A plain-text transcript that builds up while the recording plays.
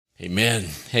Amen.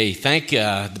 Hey, thank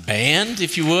the band,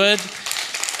 if you would.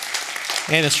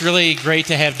 And it's really great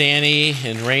to have Danny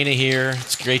and Raina here.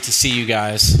 It's great to see you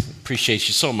guys. Appreciate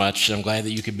you so much. I'm glad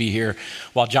that you could be here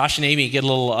while Josh and Amy get a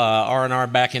little R&R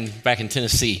back in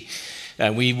Tennessee.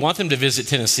 We want them to visit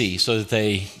Tennessee so that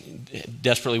they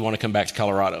desperately want to come back to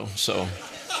Colorado. So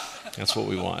that's what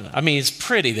we want. I mean, it's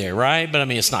pretty there, right? But I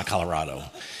mean, it's not Colorado.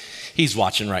 He's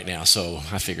watching right now, so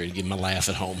I figured I'd give him a laugh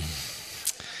at home.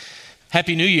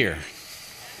 Happy New Year.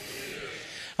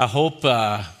 I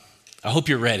hope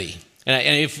you're ready.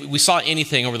 And if we saw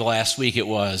anything over the last week, it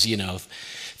was,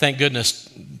 thank goodness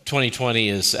 2020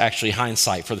 is actually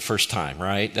hindsight for the first time,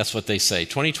 right? That's what they say.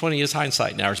 2020 is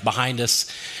hindsight now. It's behind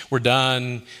us. We're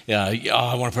done.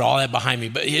 I want to put all that behind me.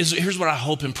 But here's what I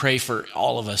hope and pray for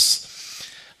all of us.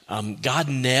 God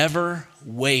never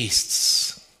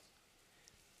wastes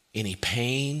any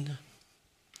pain,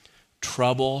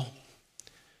 trouble,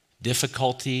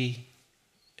 difficulty,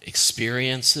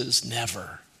 experiences,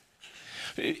 never.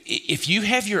 If you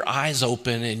have your eyes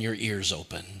open and your ears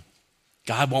open,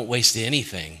 God won't waste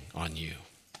anything on you.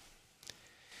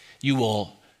 You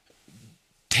will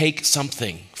take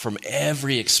something from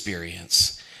every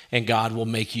experience, and God will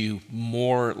make you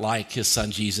more like his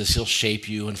son Jesus. He'll shape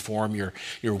you and form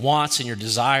your wants and your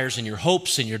desires and your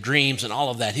hopes and your dreams and all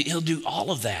of that. He'll do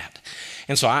all of that.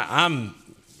 And so I'm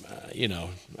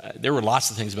there were lots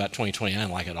of things about 2020 I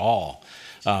didn't like at all.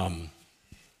 But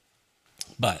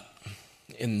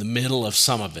in the middle of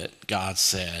some of it, God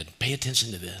said, pay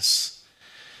attention to this.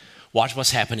 Watch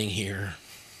what's happening here.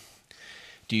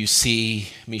 Do you see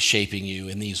me shaping you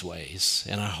in these ways?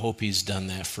 And I hope he's done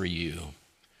that for you.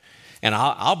 And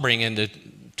I'll bring into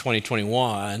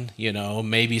 2021,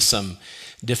 maybe some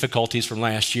difficulties from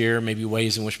last year, maybe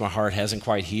ways in which my heart hasn't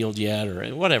quite healed yet,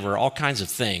 or whatever, all kinds of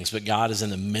things. But God is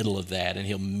in the middle of that, and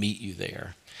he'll meet you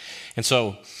there. And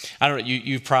so, I don't know,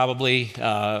 you probably,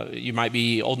 you might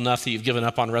be old enough that you've given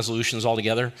up on resolutions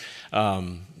altogether.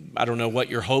 I don't know what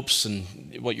your hopes and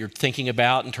what you're thinking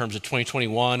about in terms of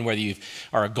 2021, whether you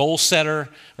are a goal setter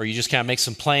or you just kind of make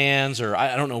some plans, or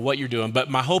I don't know what you're doing. But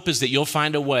my hope is that you'll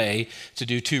find a way to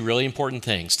do two really important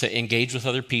things: to engage with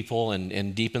other people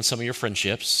and deepen some of your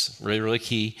friendships, really, really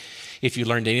key. If you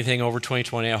learned anything over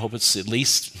 2020, I hope it's at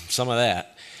least some of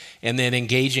that. And then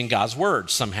engage in God's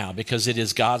word somehow, because it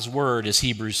is God's word, as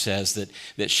Hebrews says,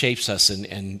 that shapes us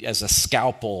and as a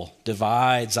scalpel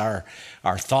divides our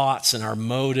thoughts and our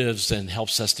motives and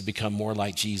helps us to become more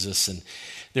like Jesus. And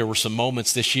there were some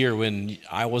moments this year when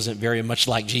I wasn't very much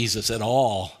like Jesus at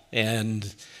all.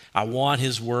 And I want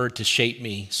his word to shape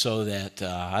me so that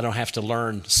I don't have to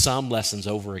learn some lessons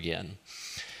over again.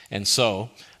 And so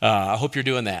I hope you're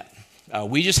doing that.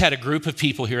 We just had a group of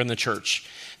people here in the church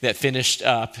that finished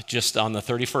up just on the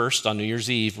 31st, on New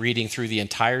Year's Eve, reading through the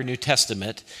entire New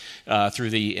Testament through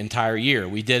the entire year.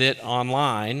 We did it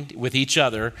online with each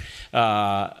other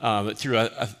through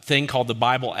a thing called the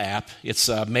Bible app. It's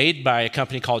made by a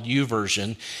company called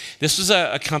YouVersion. This was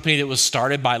a company that was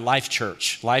started by Life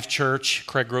Church. Life Church,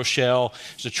 Craig Rochelle,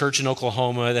 is a church in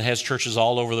Oklahoma that has churches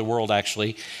all over the world,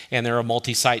 actually, and they're a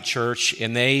multi-site church,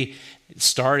 and they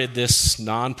started this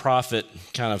nonprofit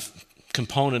kind of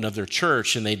component of their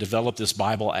church, and they developed this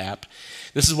Bible app.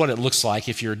 This is what it looks like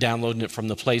if you're downloading it from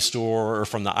the Play Store or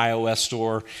from the iOS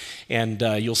store, and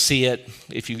you'll see it.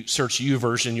 If you search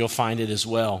YouVersion, you'll find it as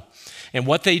well. And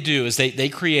what they do is they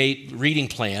create reading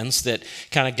plans that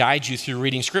kind of guide you through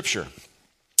reading Scripture.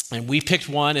 And we picked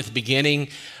one at the beginning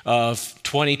of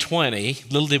 2020.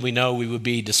 Little did we know we would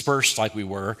be dispersed like we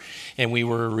were, and we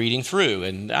were reading through.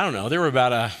 And I don't know, there were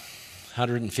about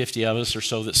 150 of us or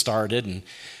so that started, and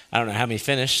I don't know how many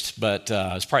finished, but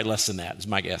it's probably less than that is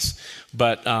my guess.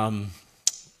 But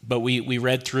we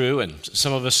read through, and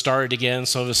some of us started again,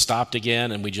 some of us stopped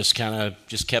again, and we just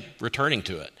kept returning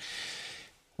to it.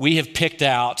 We have picked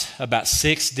out about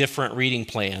 6 different reading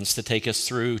plans to take us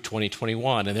through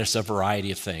 2021, and there's a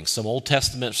variety of things, some Old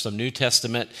Testament, some New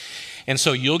Testament. And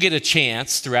so you'll get a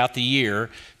chance throughout the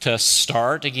year to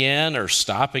start again or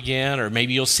stop again, or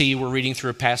maybe you'll see we're reading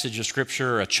through a passage of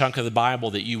Scripture or a chunk of the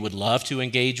Bible that you would love to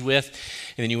engage with,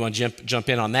 and then you want to jump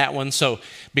in on that one. So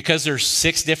because there's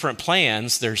 6 different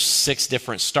plans, there's 6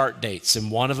 different start dates,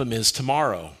 and one of them is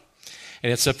tomorrow.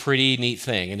 And it's a pretty neat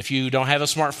thing. And if you don't have a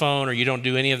smartphone or you don't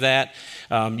do any of that,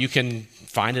 you can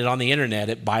find it on the internet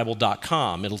at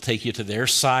Bible.com. It'll take you to their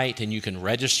site, and you can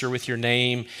register with your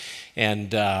name.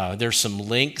 And there's some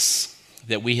links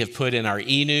that we have put in our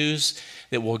e-news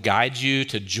that will guide you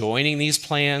to joining these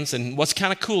plans. And what's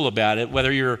kind of cool about it,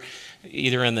 whether you're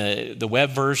either in the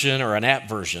web version or an app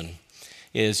version,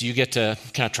 is you get to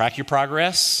kind of track your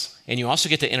progress, and you also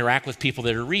get to interact with people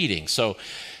that are reading. So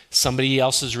somebody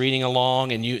else is reading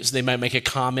along and they might make a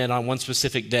comment on one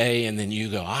specific day, and then you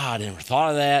go, I never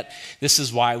thought of that. This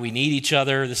is why we need each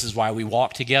other. This is why we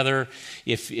walk together.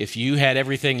 If you had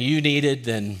everything you needed,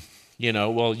 then,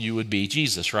 you would be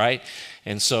Jesus, right?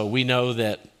 And so we know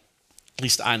that, at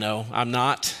least I know, I'm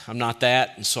not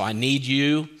that. And so I need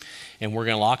you, and we're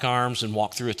going to lock arms and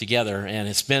walk through it together. And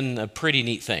it's been a pretty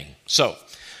neat thing. So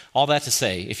all that to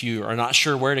say, if you are not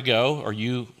sure where to go, or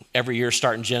you every year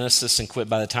start in Genesis and quit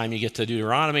by the time you get to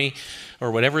Deuteronomy,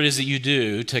 or whatever it is that you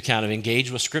do to kind of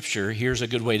engage with Scripture, here's a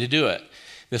good way to do it.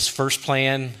 This first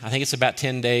plan, I think it's about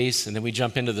 10 days, and then we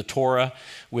jump into the Torah,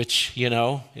 which,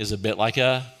 is a bit like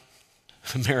a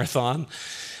marathon.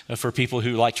 For people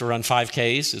who like to run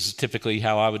 5Ks, is typically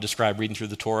how I would describe reading through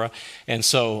the Torah. And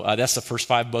so that's the first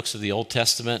 5 books of the Old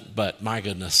Testament. But my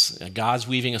goodness, God's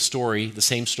weaving a story, the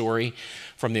same story,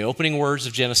 from the opening words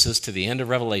of Genesis to the end of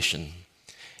Revelation.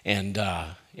 And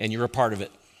you're a part of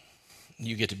it.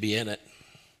 You get to be in it.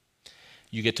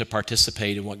 You get to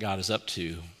participate in what God is up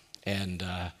to. And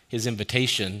his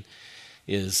invitation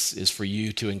is for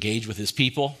you to engage with his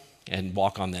people and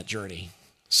walk on that journey.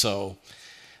 So,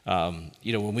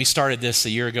 when we started this a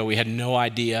year ago, we had no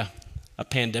idea a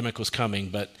pandemic was coming,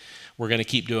 but we're going to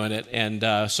keep doing it. And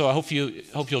so I hope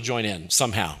you'll join in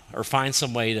somehow, or find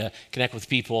some way to connect with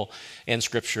people and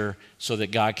Scripture so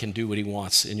that God can do what he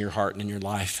wants in your heart and in your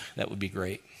life. That would be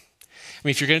great. I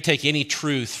mean, if you're going to take any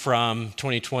truth from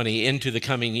 2020 into the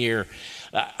coming year,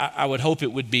 I would hope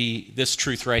it would be this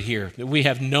truth right here. We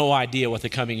have no idea what the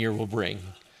coming year will bring,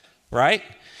 right?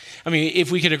 I mean, if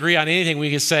we could agree on anything,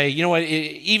 we could say, you know what,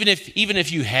 even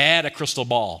if you had a crystal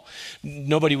ball,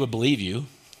 nobody would believe you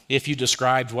if you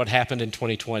described what happened in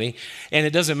 2020. And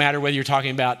it doesn't matter whether you're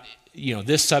talking about,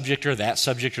 this subject or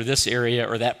this area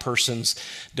or that person's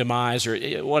demise or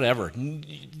whatever.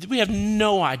 We have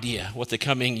no idea what the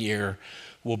coming year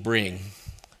will bring.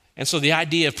 And so the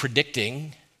idea of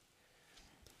predicting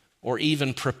or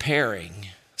even preparing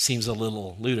seems a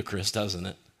little ludicrous, doesn't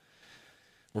it?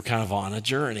 We're kind of on a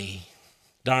journey.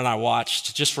 Don and I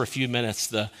watched, just for a few minutes,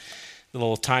 the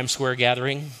little Times Square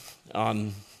gathering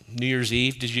on New Year's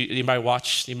Eve. Did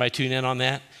anybody tune in on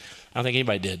that? I don't think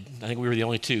anybody did. I think we were the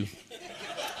only two.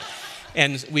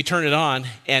 And we turned it on,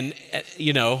 and,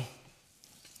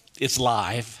 it's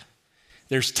live.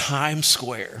 There's Times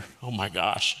Square. Oh, my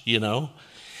gosh,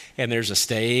 And there's a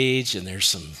stage, and there's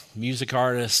some music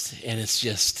artists, and it's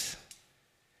just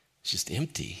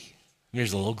empty.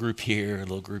 There's a little group here, a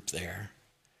little group there.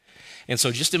 And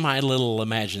so just in my little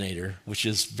imaginator, which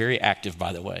is very active,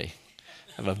 by the way,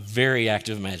 I have a very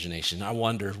active imagination. I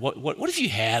wonder, what if you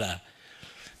had a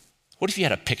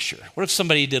picture? What if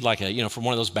somebody did from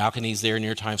one of those balconies there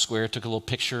near Times Square, took a little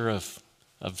picture of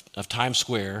Times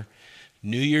Square,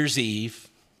 New Year's Eve,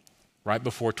 right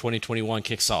before 2021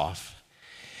 kicks off,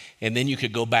 and then you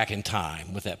could go back in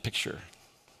time with that picture.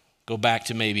 Go back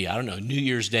to maybe, New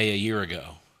Year's Day a year ago.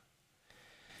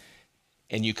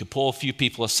 And you could pull a few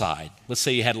people aside. Let's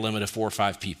say you had a limit of 4 or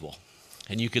 5 people.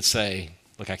 And you could say,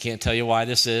 look, I can't tell you why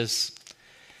this is.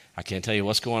 I can't tell you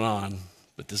what's going on.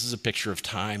 But this is a picture of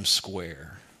Times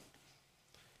Square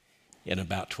in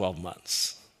about 12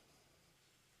 months.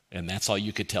 And that's all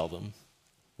you could tell them.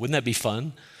 Wouldn't that be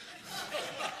fun?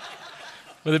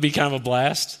 Would it be kind of a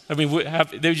blast? I mean,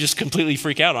 they would just completely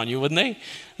freak out on you, wouldn't they?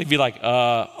 They'd be like,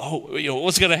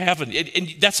 what's going to happen?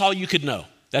 And that's all you could know.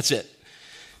 That's it.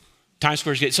 Times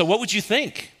Square's good. So what would you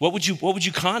think? What would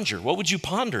you conjure? What would you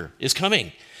ponder is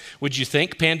coming? Would you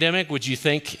think pandemic? Would you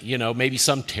think, maybe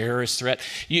some terrorist threat?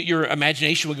 Your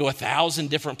imagination would go 1,000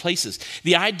 different places.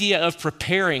 The idea of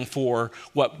preparing for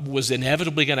what was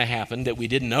inevitably going to happen that we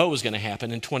didn't know was going to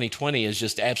happen in 2020 is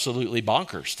just absolutely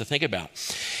bonkers to think about.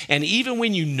 And even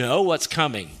when you know what's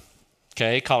coming,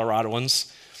 okay,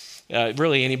 Coloradoans,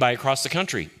 really anybody across the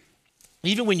country,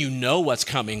 even when you know what's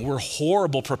coming, we're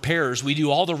horrible preparers. We do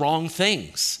all the wrong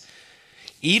things.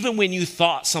 Even when you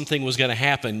thought something was going to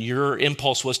happen, your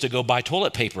impulse was to go buy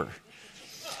toilet paper.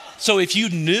 So if you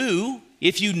knew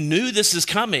this is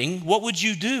coming, what would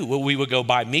you do? Well, we would go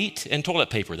buy meat and toilet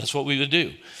paper. That's what we would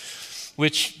do.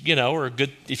 Which, are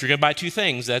good. If you're going to buy 2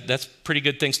 things, that's pretty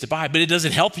good things to buy. But it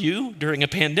doesn't help you during a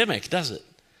pandemic, does it?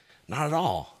 Not at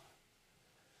all.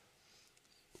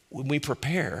 When we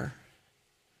prepare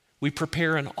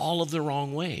in all of the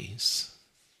wrong ways.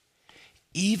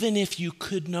 Even if you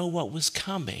could know what was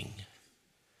coming,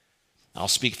 I'll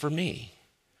speak for me,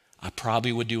 I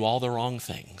probably would do all the wrong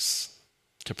things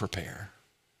to prepare.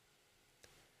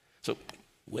 So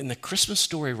when the Christmas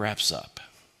story wraps up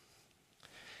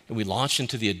and we launch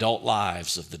into the adult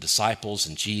lives of the disciples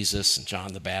and Jesus and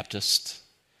John the Baptist,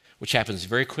 which happens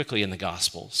very quickly in the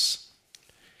Gospels,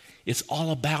 It's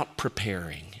all about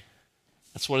preparing.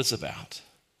 That's what it's about.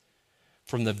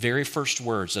 From the very first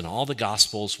words in all the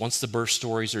Gospels, once the birth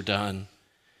stories are done,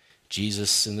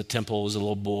 Jesus in the temple was a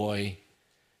little boy.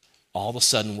 All of a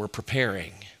sudden, we're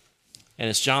preparing. And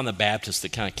it's John the Baptist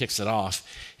that kind of kicks it off.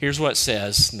 Here's what it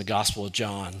says in the Gospel of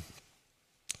John.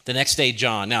 The next day,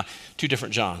 John, now, two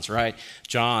different Johns, right?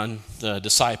 John, the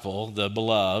disciple, the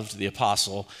beloved, the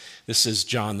apostle. This is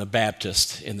John the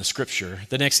Baptist in the scripture.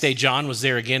 The next day, John was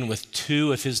there again with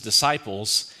two of his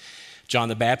disciples. John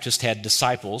the Baptist had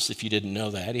disciples, if you didn't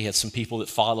know that. He had some people that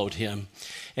followed him.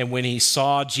 And when he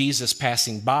saw Jesus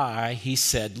passing by, he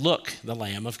said, "Look, the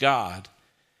Lamb of God."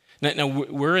 Now,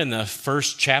 we're in the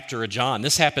first chapter of John.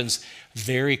 This happens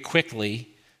very quickly.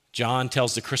 John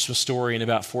tells the Christmas story in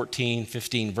about 14,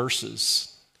 15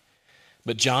 verses.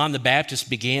 But John the Baptist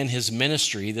began his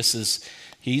ministry.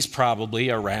 He's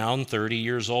probably around 30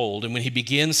 years old. And when he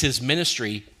begins his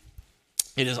ministry,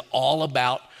 it is all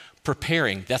about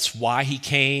preparing. That's why he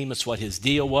came. It's what his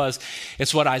deal was.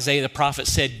 It's what Isaiah the prophet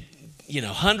said,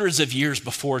 hundreds of years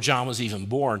before John was even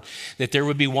born, that there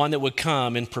would be one that would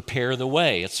come and prepare the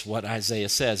way. It's what Isaiah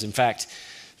says. In fact,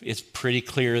 it's pretty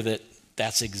clear that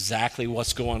that's exactly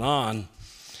what's going on.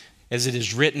 As it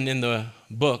is written in the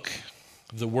book,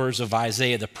 the words of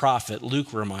Isaiah the prophet,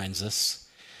 Luke reminds us,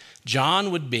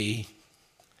 John would be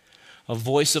a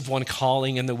voice of one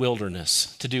calling in the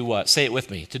wilderness. To do what? Say it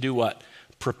with me. To do what?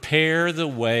 Prepare the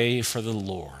way for the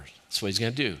Lord. That's what he's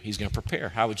going to do. He's going to prepare.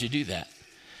 How would you do that?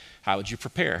 How would you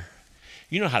prepare?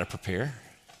 You know how to prepare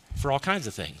for all kinds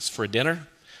of things. For a dinner,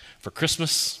 for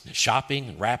Christmas, shopping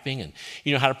and wrapping. And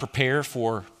you know how to prepare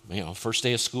for, first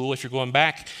day of school if you're going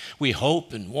back. We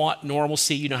hope and want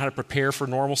normalcy. You know how to prepare for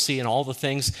normalcy and all the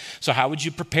things. So how would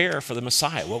you prepare for the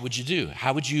Messiah? What would you do?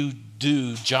 How would you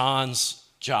do John's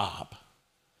job?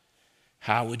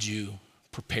 How would you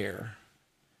prepare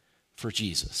for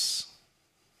Jesus?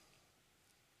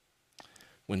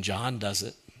 When John does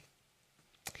it,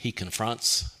 he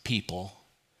confronts people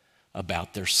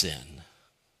about their sin.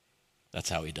 That's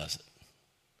how he does it.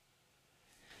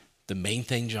 The main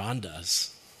thing John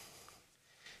does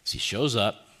is he shows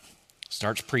up,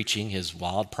 starts preaching his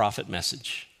wild prophet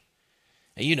message.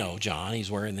 And John, he's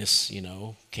wearing this,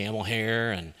 camel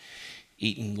hair and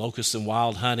eating locusts and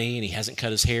wild honey, and he hasn't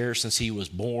cut his hair since he was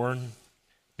born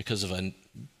because of a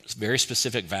very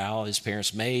specific vow his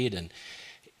parents made, and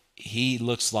he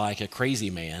looks like a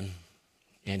crazy man.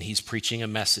 And he's preaching a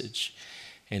message.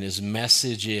 And his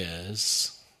message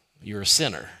is, you're a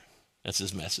sinner. That's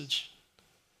his message.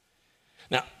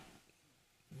 Now,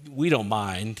 we don't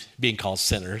mind being called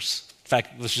sinners. In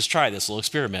fact, let's just try this little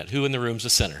experiment. Who in the room's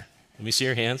a sinner? Let me see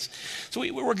your hands. So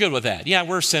we're good with that. Yeah,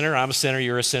 we're a sinner. I'm a sinner.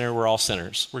 You're a sinner. We're all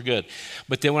sinners. We're good.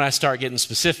 But then when I start getting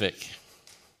specific,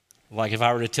 like if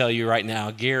I were to tell you right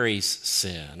now, Gary's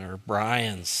sin or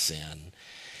Brian's sin,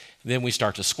 then we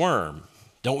start to squirm.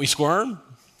 Don't we squirm?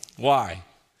 Why?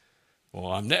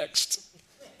 Well, I'm next.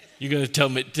 You're going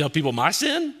to tell people my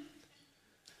sin?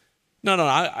 No,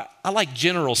 I like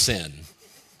general sin.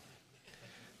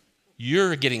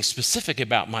 You're getting specific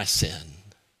about my sin.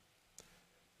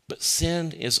 But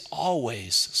sin is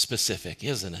always specific,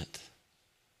 isn't it?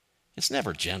 It's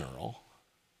never general.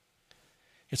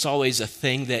 It's always a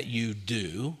thing that you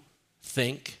do,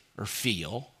 think, or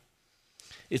feel.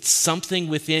 It's something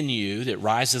within you that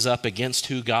rises up against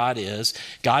who God is.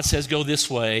 God says go this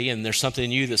way, and there's something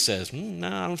in you that says, no,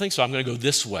 I don't think so. I'm going to go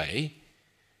this way.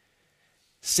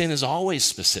 Sin is always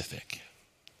specific.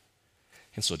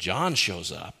 And so John shows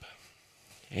up,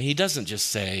 and he doesn't just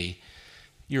say,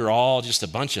 you're all just a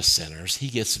bunch of sinners. He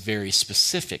gets very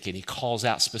specific, and he calls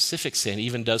out specific sin,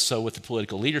 even does so with the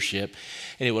political leadership,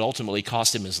 and it would ultimately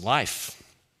cost him his life.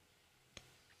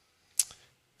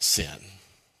 Sin.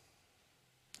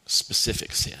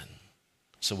 Specific sin.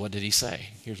 So what did he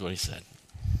say? Here's what he said.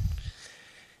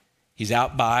 He's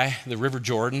out by the River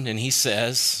Jordan, and he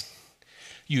says,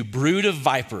 you brood of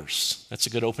vipers. That's a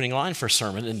good opening line for a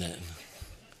sermon, isn't it?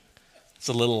 It's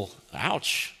a little,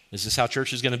 ouch. Is this how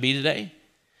church is going to be today?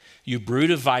 You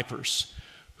brood of vipers,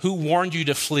 who warned you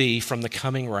to flee from the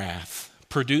coming wrath?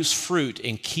 Produce fruit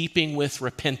in keeping with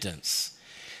repentance.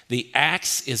 The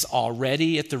axe is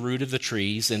already at the root of the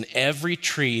trees, and every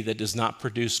tree that does not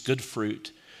produce good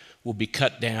fruit will be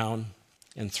cut down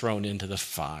and thrown into the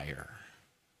fire.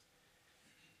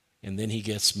 And then he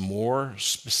gets more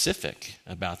specific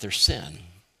about their sin.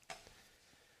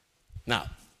 Now,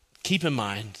 keep in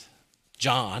mind,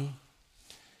 John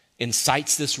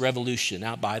incites this revolution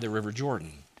out by the River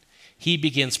Jordan. He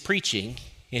begins preaching,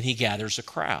 and he gathers a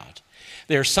crowd.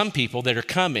 There are some people that are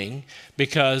coming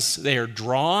because they are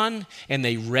drawn and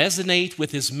they resonate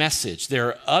with his message. There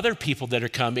are other people that are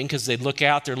coming because they look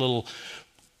out their little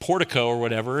portico or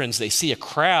whatever, and they see a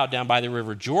crowd down by the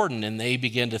River Jordan, and they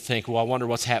begin to think, well, I wonder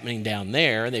what's happening down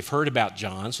there. And they've heard about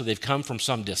John, so they've come from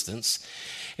some distance,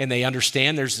 and they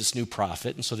understand there's this new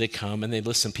prophet, and so they come and they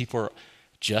listen. People are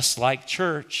just like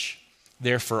church.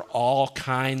 They're for all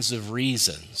kinds of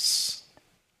reasons.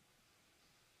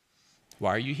 Why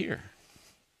are you here?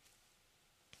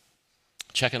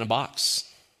 Checking a box.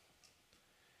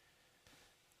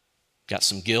 Got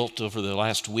some guilt over the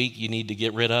last week you need to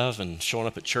get rid of, and showing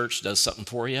up at church does something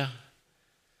for you?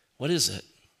 What is it?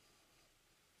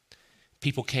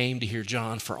 People came to hear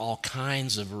John for all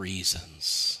kinds of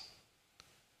reasons.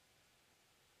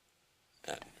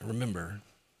 Remember,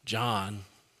 John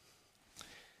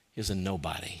is a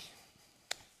nobody.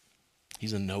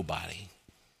 He's a nobody.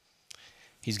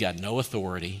 He's got no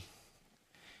authority.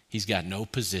 He's got no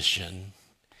position.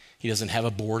 He doesn't have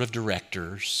a board of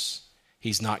directors.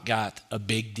 He's not got a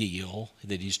big deal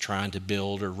that he's trying to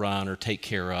build or run or take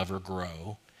care of or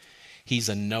grow. He's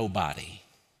a nobody.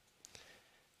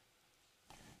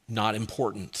 Not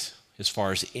important as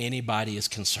far as anybody is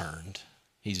concerned.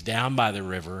 He's down by the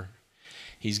river.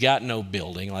 He's got no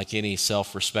building, like any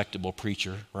self-respectable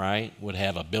preacher, right? Would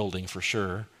have a building for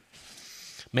sure.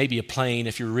 Maybe a plane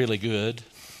if you're really good.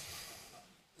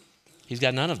 He's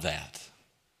got none of that.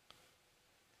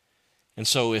 And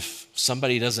so if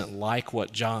somebody doesn't like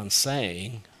what John's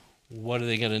saying, what are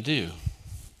they going to do?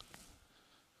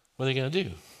 What are they going to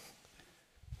do?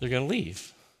 They're going to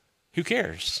leave. Who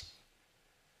cares?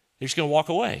 They're just going to walk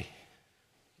away.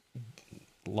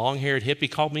 Long-haired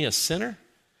hippie called me a sinner?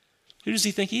 Who does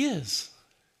he think he is?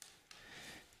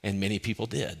 And many people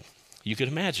did. You could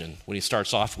imagine when he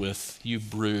starts off with, you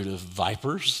brood of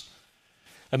vipers.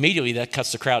 Immediately that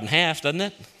cuts the crowd in half, doesn't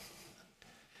it?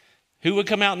 Who would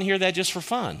come out and hear that just for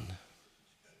fun?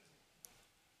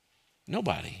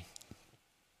 Nobody.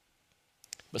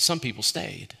 But some people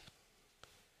stayed.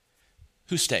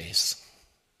 Who stays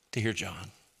to hear John?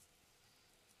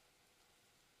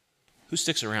 Who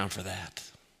sticks around for that?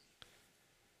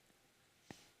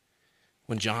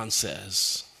 When John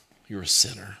says, you're a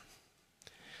sinner,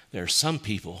 there are some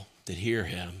people that hear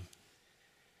him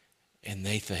and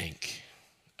they think,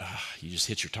 you just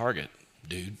hit your target,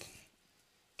 dude.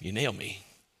 You nailed me.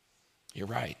 You're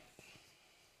right.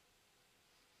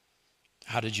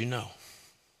 How did you know?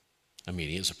 I mean,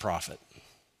 he is a prophet.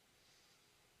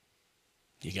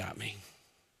 You got me.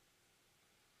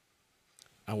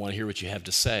 I want to hear what you have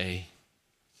to say.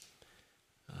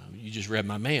 You just read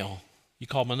my mail. You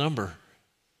called my number.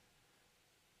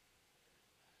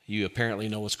 You apparently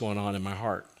know what's going on in my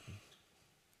heart.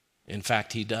 In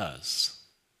fact, he does.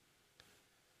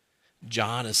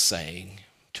 John is saying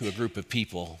to a group of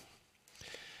people,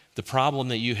 the problem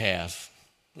that you have,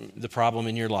 the problem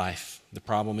in your life, the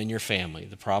problem in your family,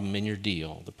 the problem in your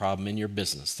deal, the problem in your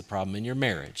business, the problem in your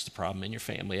marriage, the problem in your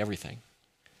family, everything.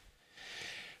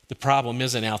 The problem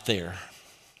isn't out there.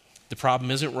 The problem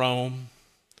isn't Rome.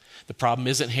 The problem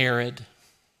isn't Herod.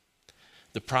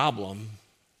 The problem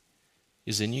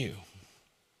is in you.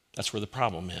 That's where the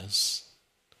problem is.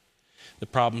 The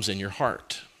problem's in your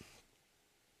heart.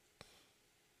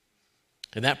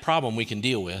 And that problem we can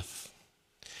deal with.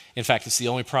 In fact, it's the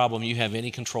only problem you have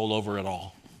any control over at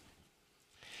all.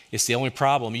 It's the only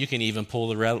problem you can even pull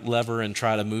the lever and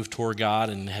try to move toward God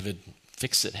and have it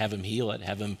fix it, have him heal it,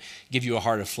 have him give you a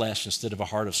heart of flesh instead of a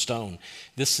heart of stone.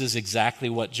 This is exactly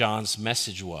what John's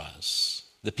message was.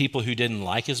 The people who didn't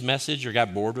like his message or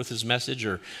got bored with his message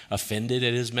or offended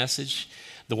at his message,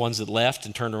 the ones that left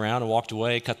and turned around and walked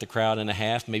away, cut the crowd in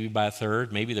half, maybe by a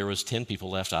third, maybe there was 10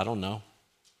 people left, I don't know.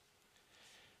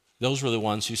 Those were the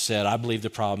ones who said, I believe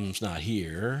the problem's not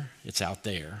here, it's out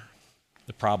there.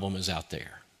 The problem is out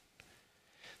there.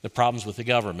 The problem's with the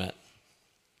government.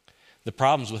 The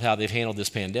problem's with how they've handled this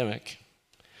pandemic.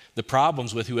 The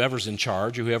problem's with whoever's in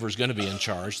charge or whoever's going to be in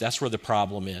charge. That's where the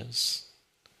problem is.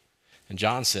 And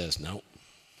John says, no,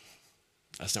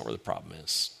 that's not where the problem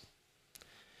is.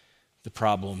 The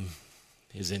problem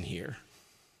is in here.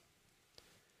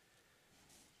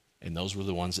 And those were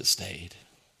the ones that stayed.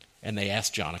 And they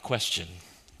asked John a question.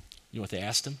 You know what they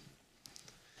asked him?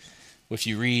 If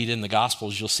you read in the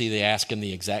Gospels, you'll see they ask him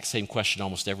the exact same question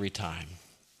almost every time.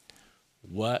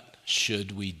 What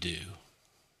should we do?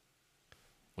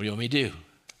 What do you want me to do?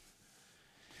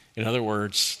 In other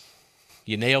words,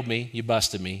 you nailed me, you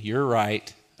busted me, you're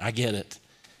right, I get it.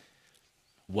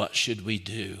 What should we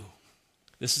do?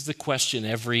 This is the question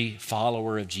every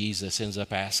follower of Jesus ends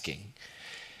up asking.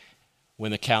 when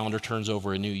the calendar turns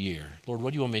over a new year? Lord,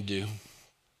 what do you want me to do?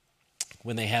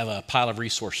 When they have a pile of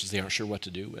resources they aren't sure what to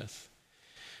do with.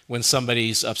 When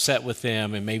somebody's upset with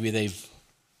them and maybe they've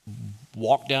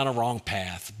walked down a wrong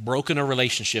path, broken a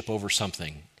relationship over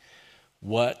something.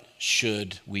 What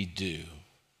should we do?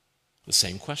 The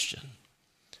same question.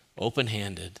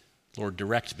 Open-handed, Lord,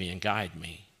 direct me and guide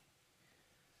me.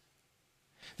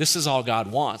 This is all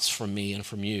God wants from me and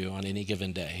from you on any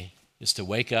given day, is to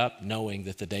wake up knowing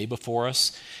that the day before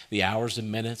us, the hours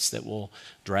and minutes that will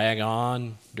drag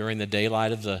on during the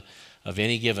daylight of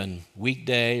any given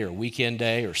weekday or weekend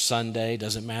day or Sunday,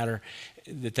 doesn't matter,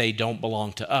 that they don't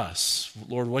belong to us.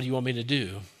 Lord, what do you want me to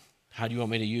do? How do you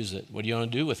want me to use it? What do you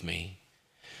want to do with me?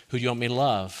 Who do you want me to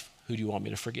love? Who do you want me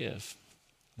to forgive?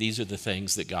 These are the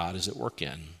things that God is at work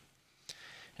in.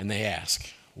 And they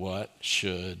ask, what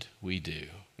should we do?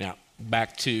 Now,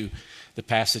 back to the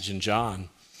passage in John.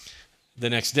 The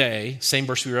next day, same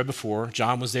verse we read before,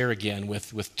 John was there again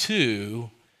with two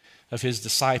of his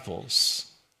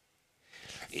disciples.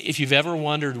 If you've ever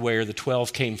wondered where the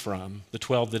 12 came from, the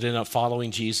 12 that ended up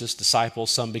following Jesus, disciples,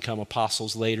 some become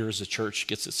apostles later as the church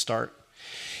gets its start.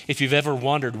 If you've ever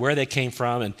wondered where they came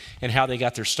from and how they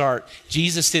got their start,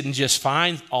 Jesus didn't just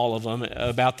find all of them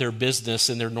about their business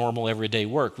and their normal everyday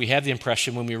work. We have the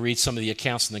impression when we read some of the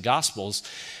accounts in the Gospels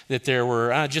that there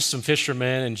were just some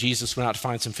fishermen and Jesus went out to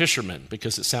find some fishermen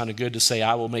because it sounded good to say,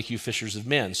 I will make you fishers of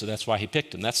men. So that's why he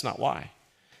picked them. That's not why.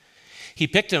 He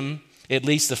picked them, at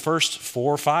least the first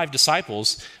 4 or 5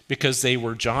 disciples, because they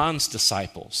were John's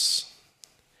disciples.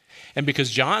 And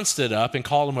because John stood up and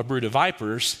called them a brood of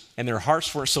vipers, and their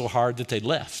hearts weren't so hard that they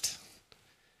left.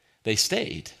 They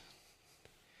stayed.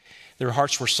 Their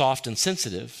hearts were soft and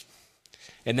sensitive.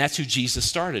 And that's who Jesus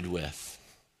started with.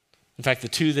 In fact, the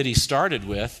 2 that he started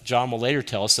with, John will later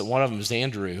tell us that one of them is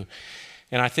Andrew.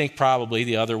 And I think probably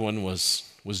the other one was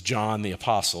John the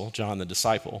apostle, John the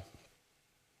disciple.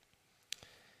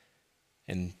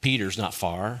 And Peter's not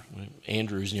far.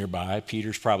 Andrew's nearby.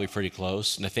 Peter's probably pretty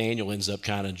close. Nathaniel ends up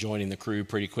kind of joining the crew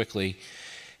pretty quickly.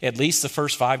 At least the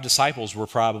first 5 disciples were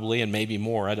probably, and maybe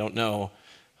more, I don't know,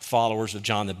 followers of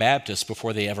John the Baptist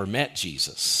before they ever met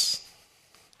Jesus,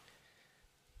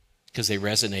 because they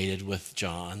resonated with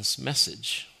John's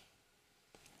message,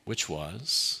 which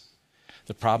was,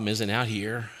 the problem isn't out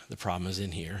here, the problem is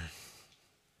in here.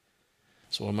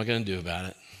 So what am I going to do about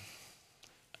it?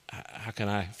 How can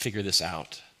I figure this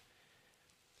out?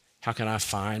 How can I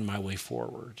find my way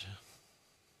forward?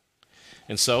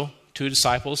 And so, 2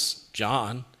 disciples,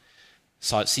 John,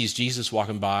 sees Jesus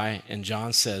walking by, and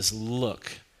John says,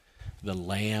 look, the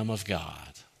Lamb of God.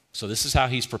 So this is how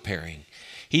he's preparing.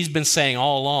 He's been saying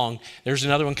all along, there's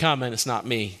another one coming, it's not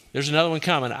me. There's another one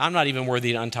coming, I'm not even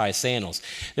worthy to untie his sandals.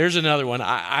 There's another one,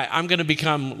 I'm going to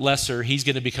become lesser, he's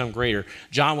going to become greater.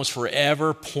 John was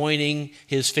forever pointing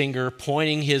his finger,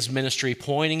 pointing his ministry,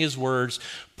 pointing his words,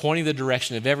 pointing the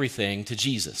direction of everything to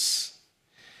Jesus.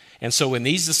 And so when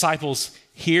these disciples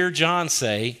hear John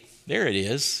say, there it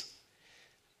is,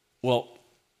 well,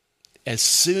 as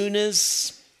soon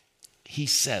as he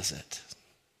says it,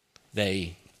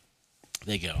 they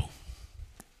go.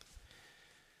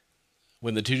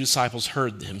 When the 2 disciples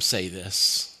heard him say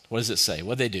this, what does it say?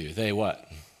 What did they do? They what?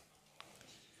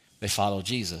 They followed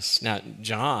Jesus. Now,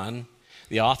 John,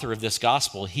 the author of this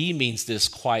gospel, he means this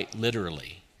quite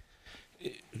literally.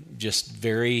 Just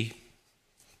very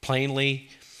plainly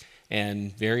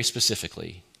and very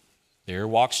specifically. There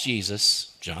walks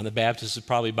Jesus. John the Baptist is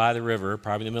probably by the river,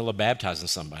 probably in the middle of baptizing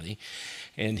somebody.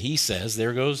 And he says,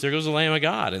 there goes the Lamb of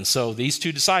God. And so these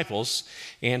 2 disciples,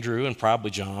 Andrew and probably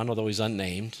John, although he's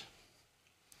unnamed,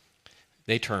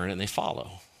 they turn and they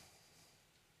follow.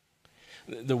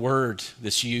 The word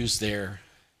that's used there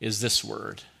is this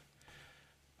word,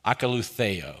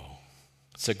 akalutheo.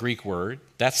 It's a Greek word.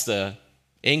 That's the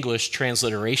English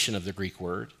transliteration of the Greek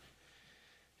word.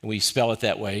 And we spell it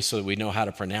that way so that we know how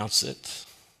to pronounce it.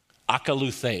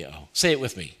 Akalutheo. Say it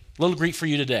with me. A little Greek for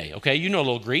you today, okay? You know a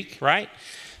little Greek, right?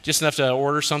 Just enough to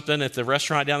order something at the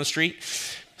restaurant down the street.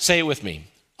 Say it with me.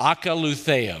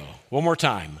 Akalutheo. One more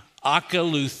time.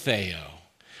 Akalutheo.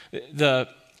 The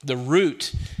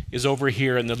root is over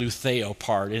here in the lutheo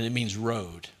part, and it means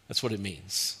road. That's what it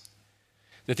means.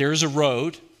 That there is a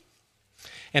road,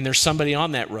 and there's somebody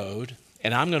on that road,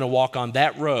 and I'm going to walk on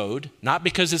that road, not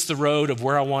because it's the road of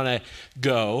where I want to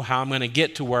go, how I'm going to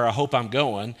get to where I hope I'm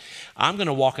going. I'm going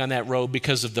to walk on that road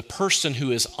because of the person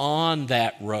who is on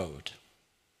that road.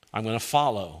 I'm going to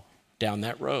follow down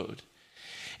that road.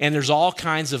 And there's all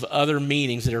kinds of other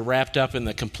meanings that are wrapped up in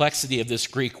the complexity of this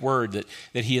Greek word,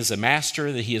 that he is a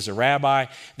master, that he is a rabbi,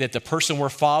 that the person we're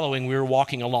following, we're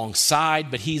walking alongside,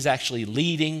 but he's actually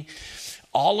leading.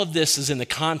 All of this is in the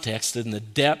context and the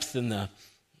depth and the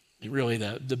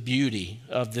beauty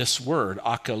of this word,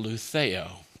 akalutheo.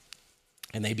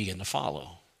 And they begin to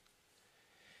follow.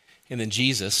 And then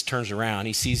Jesus turns around.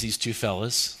 He sees these two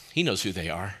fellas. He knows who they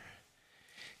are.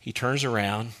 He turns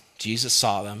around. Jesus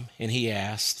saw them, and he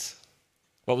asked,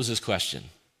 what was his question?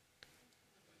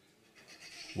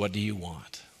 What do you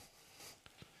want?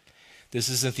 This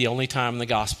isn't the only time in the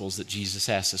Gospels that Jesus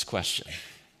asks this question.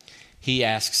 He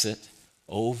asks it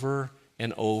over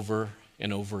and over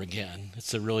and over again.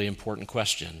 It's a really important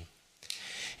question.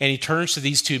 And he turns to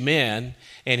these two men,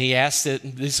 and he asks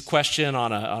this question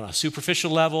on a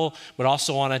superficial level, but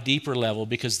also on a deeper level,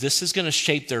 because this is going to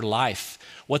shape their life.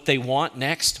 What they want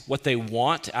next, what they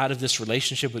want out of this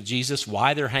relationship with Jesus,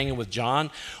 why they're hanging with John,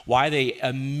 why they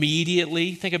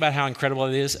immediately, think about how incredible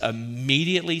it is,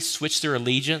 immediately switch their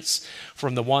allegiance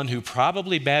from the one who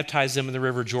probably baptized them in the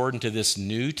River Jordan to this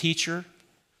new teacher.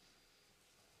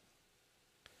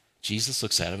 Jesus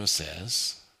looks at him and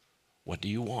says, what do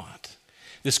you want?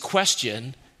 This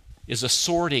question is a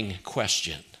sorting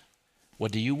question.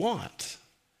 What do you want?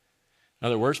 In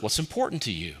other words, what's important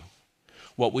to you?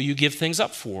 What will you give things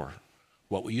up for?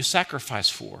 What will you sacrifice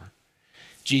for?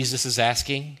 Jesus is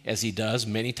asking, as he does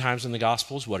many times in the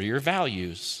Gospels, what are your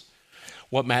values?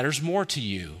 What matters more to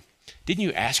you? Didn't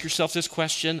you ask yourself this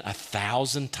question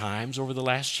 1,000 times over the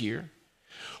last year?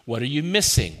 What are you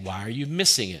missing? Why are you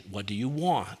missing it? What do you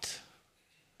want?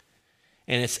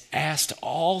 And it's asked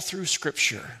all through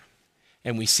Scripture.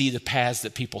 And we see the paths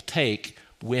that people take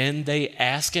when they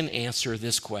ask and answer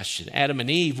this question. Adam and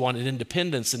Eve wanted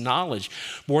independence and knowledge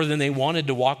more than they wanted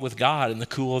to walk with God in the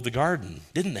cool of the garden,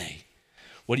 didn't they?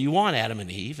 What do you want, Adam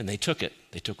and Eve? And they took it.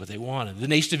 They took what they wanted. The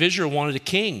nation of Israel wanted a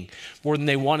king more than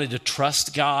they wanted to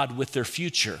trust God with their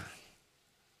future.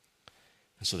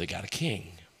 And so they got a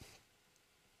king.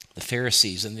 The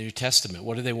Pharisees in the New Testament,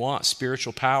 what do they want?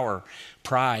 Spiritual power,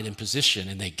 pride, and position,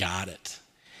 and they got it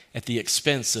at the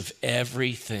expense of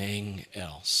everything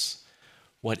else.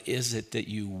 What is it that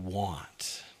you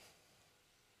want?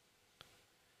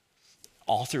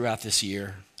 All throughout this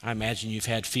year, I imagine you've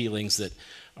had feelings that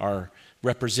are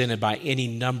represented by any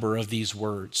number of these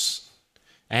words.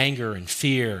 Anger and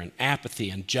fear and apathy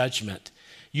and judgment.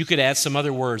 You could add some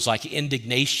other words like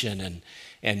indignation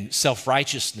and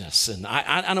self-righteousness. And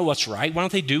I know what's right. Why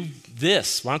don't they do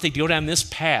this? Why don't they go down this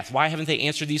path? Why haven't they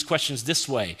answered these questions this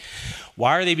way?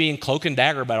 Why are they being cloak and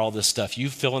dagger about all this stuff? You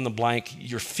fill in the blank.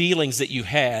 Your feelings that you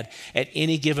had at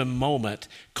any given moment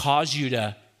cause you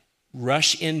to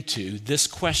rush into this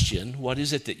question, what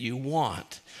is it that you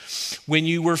want? When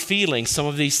you were feeling some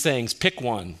of these things, pick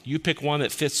one. You pick one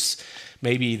that fits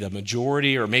maybe the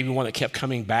majority or maybe one that kept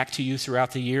coming back to you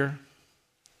throughout the year.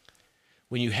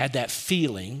 When you had that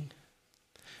feeling,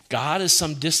 God is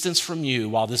some distance from you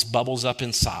while this bubbles up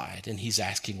inside, and he's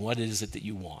asking, what is it that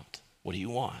you want? What do you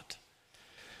want?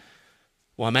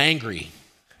 Well, I'm angry.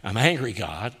 I'm angry,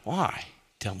 God. Why?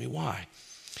 Tell me why.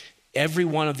 Every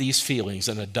one of these feelings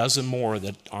and a dozen more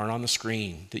that aren't on the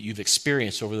screen that you've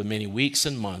experienced over the many weeks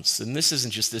and months, and this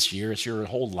isn't just this year, it's your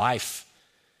whole life.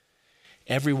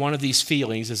 Every one of these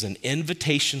feelings is an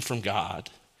invitation from God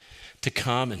to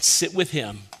come and sit with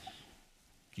him,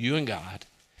 you and God,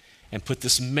 and put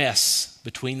this mess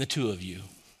between the two of you.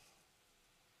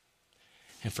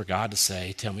 And for God to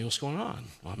say, tell me what's going on.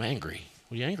 Well, I'm angry.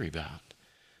 What are you angry about?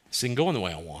 This isn't going the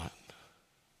way I want.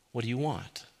 What do you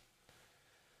want?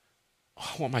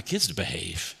 Oh, I want my kids to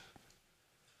behave.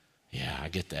 Yeah, I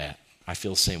get that. I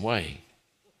feel the same way.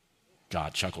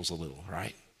 God chuckles a little,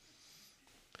 right?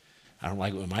 I don't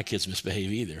like it when my kids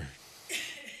misbehave either.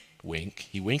 Wink.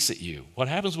 He winks at you. What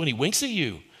happens when he winks at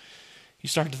you? You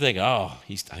start to think, I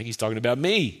think he's talking about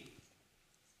me.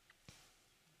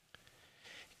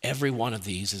 Every one of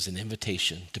these is an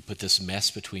invitation to put this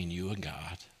mess between you and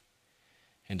God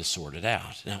and to sort it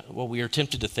out. Now, what we are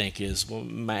tempted to think is, well,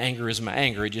 my anger is my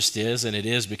anger. It just is, and it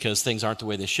is because things aren't the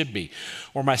way they should be.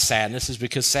 Or my sadness is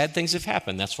because sad things have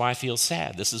happened. That's why I feel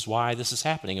sad. This is why this is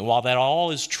happening. And while that all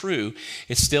is true,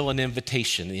 it's still an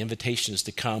invitation. The invitation is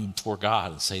to come before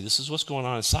God and say, this is what's going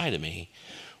on inside of me.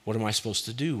 What am I supposed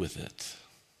to do with it?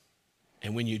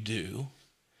 And when you do,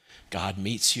 God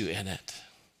meets you in it.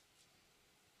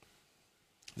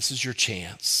 This is your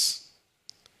chance.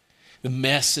 The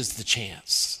mess is the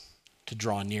chance to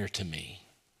draw near to me.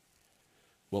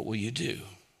 What will you do?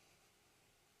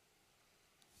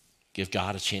 Give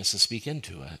God a chance to speak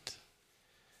into it.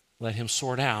 Let him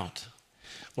sort out.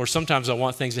 Or sometimes I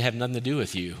want things that have nothing to do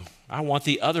with you. I want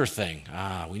the other thing.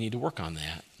 We need to work on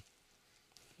that.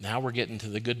 Now we're getting to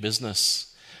the good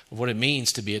business of what it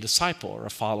means to be a disciple or a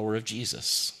follower of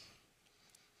Jesus.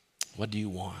 What do you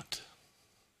want?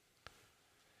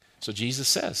 So Jesus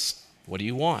says, what do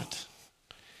you want?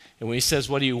 And when he says,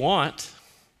 what do you want?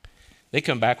 They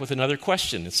come back with another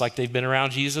question. It's like they've been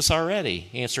around Jesus already,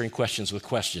 answering questions with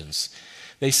questions.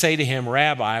 They say to him,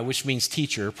 Rabbi, which means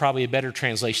teacher. Probably a better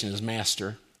translation is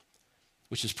master,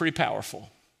 which is pretty powerful.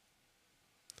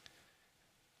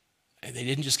 And they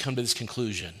didn't just come to this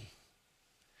conclusion.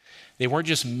 They weren't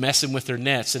just messing with their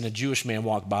nets and a Jewish man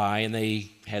walked by and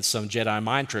they had some Jedi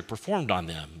mind trick performed on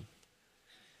them.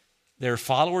 They're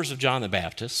followers of John the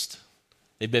Baptist.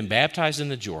 They've been baptized in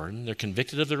the Jordan. They're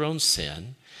convicted of their own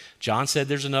sin. John said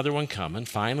there's another one coming.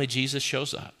 Finally, Jesus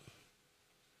shows up.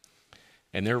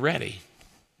 And they're ready.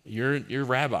 You're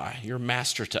rabbi. You're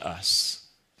master to us.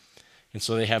 And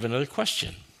so they have another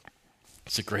question.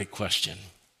 It's a great question.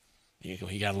 You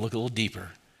got to look a little deeper.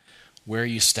 Where are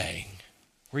you staying?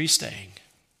 Where are you staying?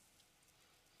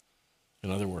 In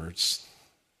other words,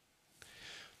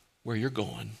 where you're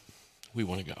going, we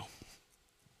want to go.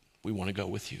 We want to go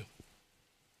with you.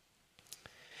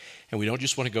 And we don't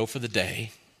just want to go for the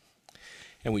day,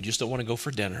 and we just don't want to go for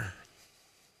dinner.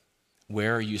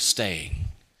 Where are you staying?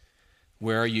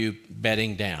 Where are you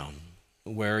bedding down?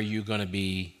 Where are you going to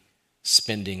be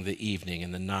spending the evening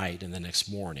and the night and the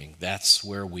next morning? That's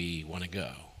where we want to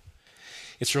go.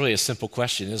 It's really a simple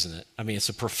question, isn't it? I mean, it's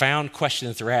a profound question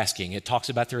that they're asking. It talks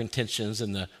about their intentions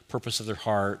and the purpose of their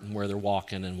heart and where they're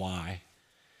walking and why.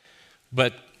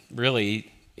 But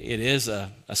really, it is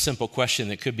a simple question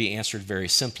that could be answered very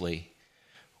simply.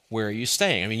 Where are you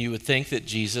staying? I mean, you would think that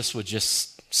Jesus would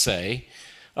just say,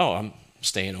 oh, I'm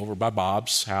staying over by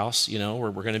Bob's house,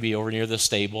 we're going to be over near the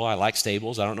stable. I like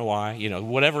stables. I don't know why.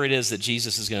 Whatever it is that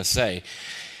Jesus is going to say,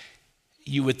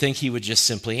 you would think he would just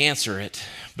simply answer it.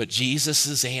 But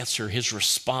Jesus' answer, his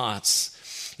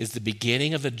response, is the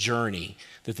beginning of a journey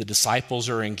that the disciples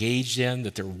are engaged in,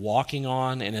 that they're walking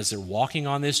on. And as they're walking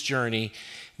on this journey,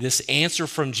 this answer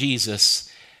from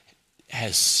Jesus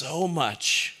has so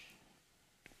much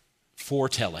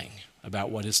foretelling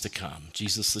about what is to come.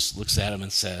 Jesus just looks at him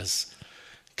and says,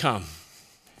 come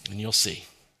and you'll see.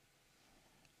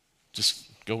 Just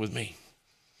go with me.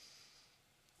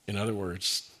 In other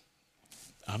words,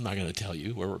 I'm not going to tell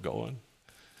you where we're going.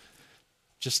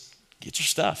 Just get your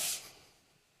stuff.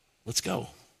 Let's go.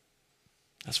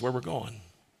 That's where we're going.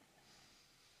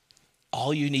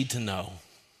 All you need to know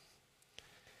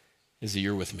is that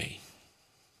you're with me.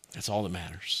 That's all that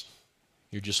matters.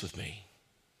 You're just with me.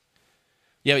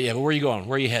 Yeah, but where are you going?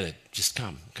 Where are you headed? Just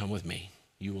come with me.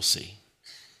 You will see.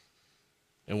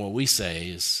 And what we say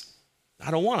is,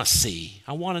 I don't want to see.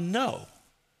 I want to know.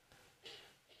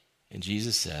 And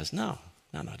Jesus says, no,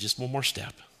 just one more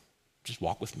step. Just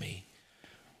walk with me.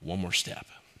 One more step.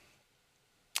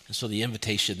 And so the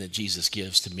invitation that Jesus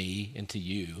gives to me and to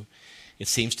you, it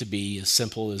seems to be as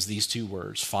simple as these two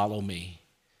words, follow me.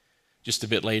 Just a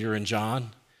bit later in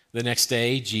John, the next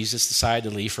day, Jesus decided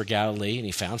to leave for Galilee, and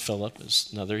he found Philip.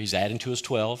 He's adding to his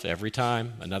 12 every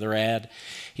time, another add.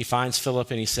 He finds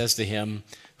Philip, and he says to him,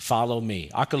 follow me.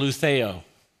 Akalutheo,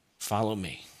 follow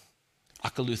me.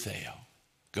 Akalutheo,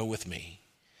 go with me.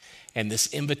 And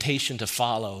this invitation to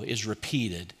follow is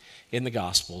repeated in the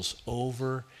Gospels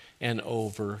over and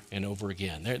over and over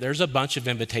again. There's a bunch of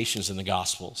invitations in the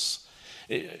Gospels.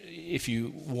 If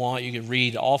you want, you can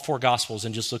read all 4 Gospels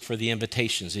and just look for the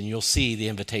invitations, and you'll see the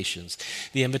invitations.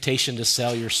 The invitation to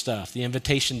sell your stuff, the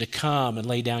invitation to come and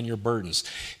lay down your burdens.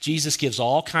 Jesus gives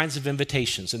all kinds of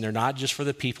invitations, and they're not just for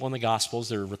the people in the Gospels.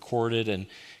 They're recorded and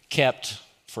kept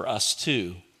for us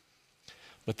too.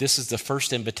 But this is the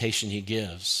first invitation he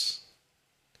gives.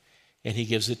 And he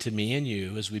gives it to me and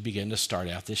you as we begin to start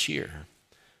out this year.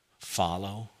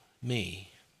 Follow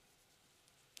me.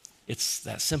 It's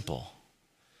that simple.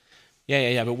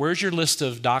 Yeah, but where's your list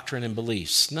of doctrine and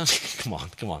beliefs? No, come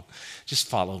on. Just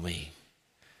follow me.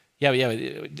 Yeah.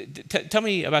 Tell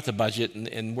me about the budget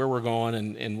and where we're going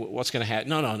and what's going to happen.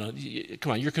 No.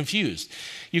 Come on, you're confused.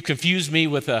 You confuse me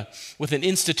with an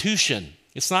institution.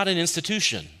 It's not an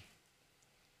institution.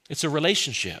 It's a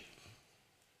relationship.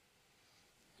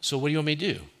 So what do you want me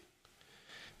to do?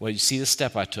 Well, you see the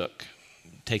step I took.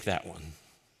 Take that one.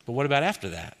 But what about after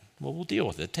that? Well, we'll deal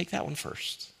with it. Take that one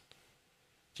first.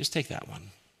 Just take that one.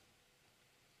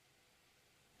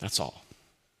 That's all.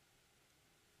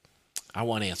 I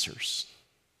want answers.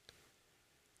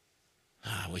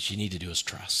 What you need to do is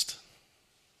trust.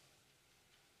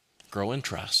 Grow in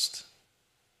trust,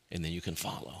 and then you can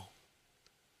follow.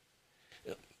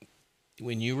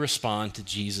 When you respond to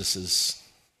Jesus'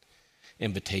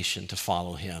 invitation to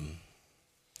follow him,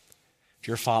 if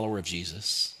you're a follower of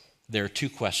Jesus, there are 2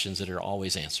 questions that are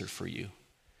always answered for you.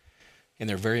 And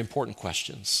they're very important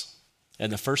questions.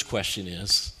 And the first question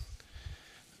is,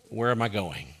 where am I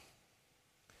going?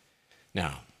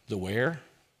 Now, the where?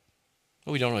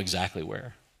 Well, we don't know exactly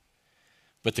where.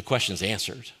 But the question's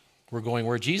answered. We're going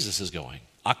where Jesus is going.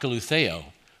 Akalutheo,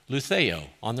 lutheo,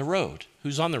 on the road.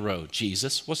 Who's on the road?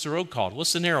 Jesus. What's the road called?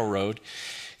 What's the narrow road?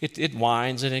 It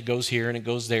winds and it goes here and it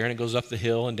goes there and it goes up the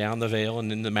hill and down the vale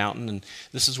and in the mountain, and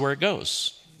this is where it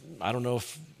goes. I don't know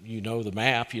if you know the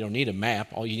map. You don't need a map.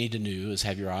 All you need to do is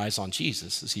have your eyes on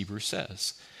Jesus, as Hebrews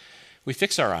says. We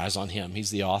fix our eyes on him. He's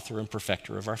the author and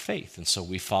perfecter of our faith, and so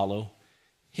we follow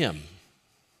him.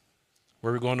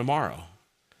 Where are we going tomorrow?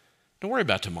 Don't worry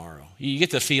about tomorrow. You get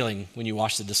the feeling when you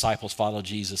watch the disciples follow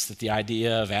Jesus that the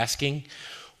idea of asking,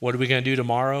 what are we going to do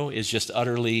tomorrow, is just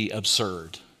utterly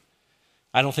absurd.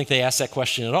 I don't think they asked that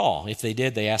question at all. If they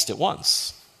did, they asked it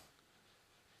once.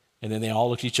 And then they all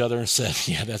looked at each other and said,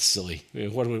 yeah, that's silly.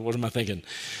 What am I thinking?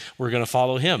 We're going to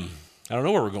follow him. I don't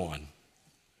know where we're going.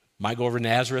 Might go over to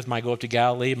Nazareth, might go up to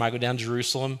Galilee, might go down to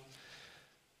Jerusalem.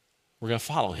 We're going to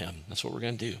follow him. That's what we're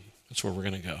going to do. That's where we're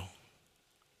going to go.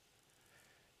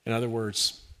 In other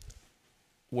words,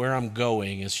 where I'm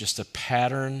going is just to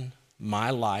pattern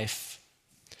my life,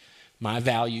 my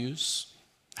values,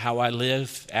 how I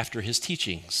live after his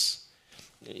teachings.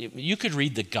 You could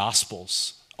read the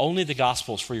Gospels, only the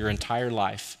Gospels, for your entire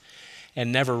life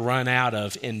and never run out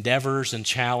of endeavors and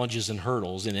challenges and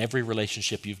hurdles in every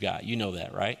relationship you've got. You know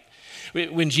that, right?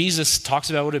 When Jesus talks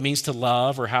about what it means to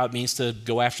love, or how it means to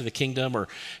go after the kingdom, or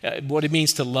what it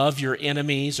means to love your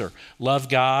enemies, or love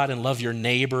God and love your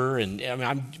neighbor, and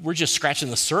we're just scratching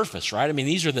the surface, right? I mean,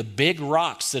 these are the big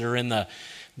rocks that are in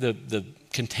the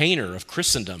container of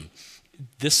Christendom.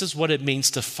 This is what it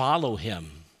means to follow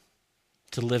him,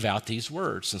 to live out these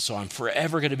words. And so I'm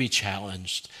forever going to be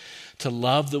challenged to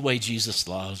love the way Jesus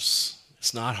loves.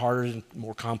 It's not harder and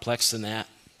more complex than that.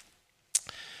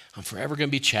 I'm forever going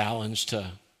to be challenged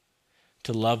to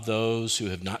love those who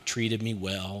have not treated me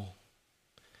well,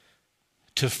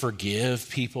 to forgive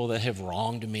people that have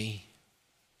wronged me,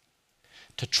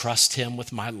 to trust him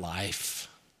with my life.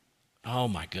 Oh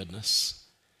my goodness.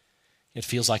 It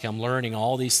feels like I'm learning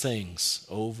all these things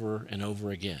over and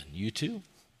over again. You too?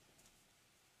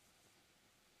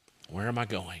 Where am I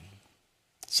going?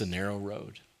 It's a narrow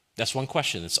road. That's one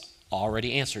question that's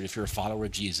already answered if you're a follower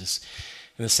of Jesus.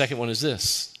 And the second one is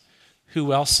this: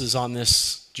 who else is on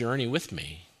this journey with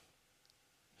me?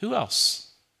 Who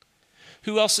else?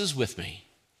 Who else is with me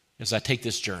as I take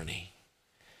this journey?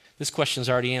 This question is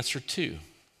already answered too.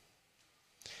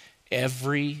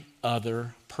 Every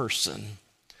other person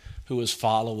who is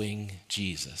following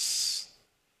Jesus.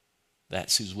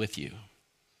 That's who's with you.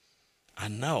 I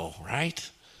know, right?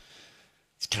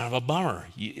 It's kind of a bummer.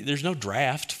 There's no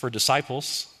draft for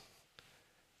disciples.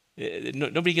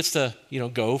 Nobody gets to,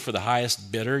 go for the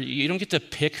highest bidder. You don't get to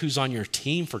pick who's on your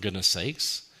team, for goodness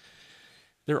sakes.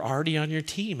 They're already on your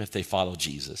team if they follow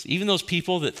Jesus. Even those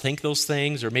people that think those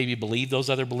things, or maybe believe those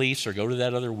other beliefs, or go to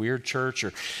that other weird church,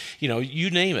 or, you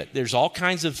name it. There's all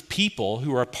kinds of people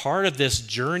who are a part of this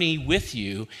journey with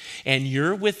you, and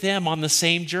you're with them on the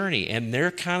same journey, and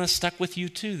they're kind of stuck with you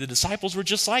too. The disciples were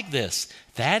just like this.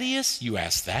 Thaddeus? You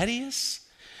asked Thaddeus?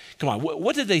 Come on,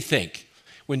 what did they think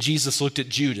when Jesus looked at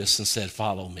Judas and said,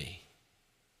 follow me?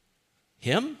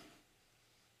 Him?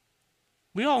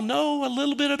 We all know a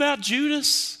little bit about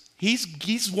Judas.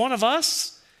 He's one of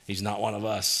us. He's not one of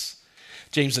us.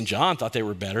 James and John thought they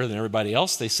were better than everybody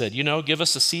else. They said, give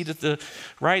us a seat at the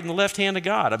right and the left hand of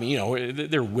God. I mean,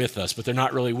 they're with us, but they're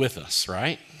not really with us,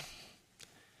 right?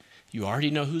 You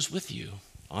already know who's with you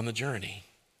on the journey.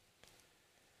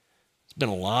 There's been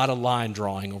a lot of line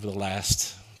drawing over the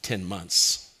last 10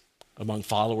 months among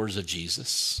followers of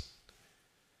Jesus.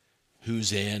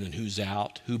 Who's in and who's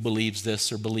out, who believes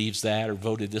this or believes that, or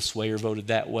voted this way or voted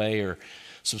that way, or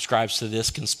subscribes to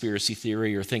this conspiracy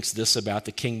theory, or thinks this about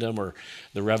the kingdom, or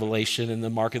the revelation and the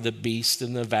mark of the beast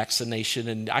and the vaccination.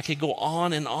 And I could go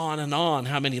on and on and on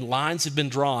how many lines have been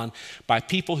drawn by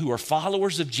people who are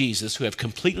followers of Jesus who have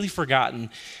completely forgotten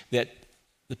that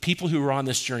the people who are on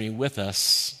this journey with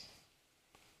us,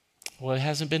 well, it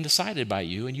hasn't been decided by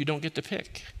you, and you don't get to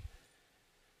pick.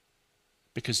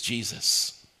 Because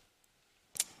Jesus,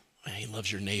 he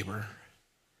loves your neighbor.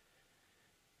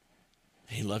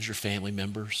 He loves your family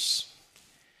members.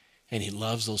 And he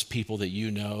loves those people that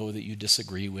you know that you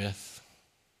disagree with,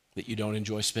 that you don't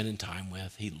enjoy spending time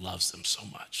with. He loves them so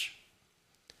much.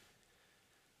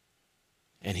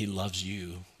 And he loves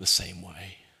you the same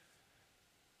way.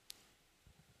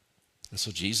 And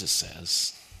so Jesus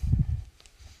says,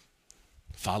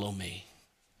 follow me.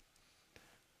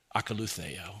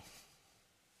 Akalutheo.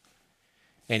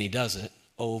 And he does it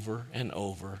over and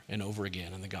over and over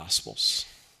again in the Gospels.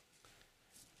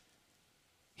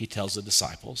 He tells the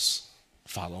disciples,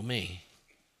 follow me.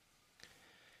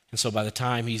 And so by the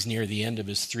time he's near the end of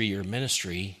his 3-year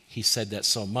ministry, he said that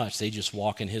so much. They just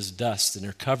walk in his dust, and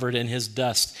they're covered in his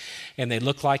dust. And they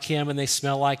look like him, and they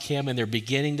smell like him, and they're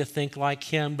beginning to think like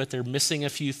him, but they're missing a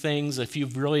few things, a few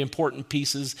really important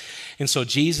pieces. And so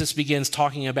Jesus begins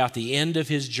talking about the end of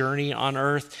his journey on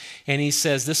earth, and he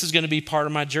says, this is going to be part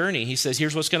of my journey. He says,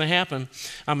 here's what's going to happen.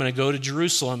 I'm going to go to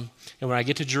Jerusalem, and when I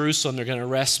get to Jerusalem, they're going to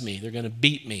arrest me. They're going to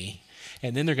beat me,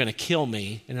 and then they're going to kill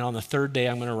me, and on the third day,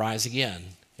 I'm going to rise again.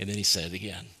 And then he said it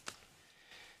again.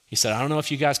 He said, I don't know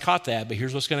if you guys caught that, but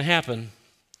here's what's going to happen.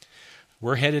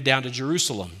 We're headed down to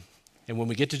Jerusalem. And when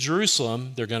we get to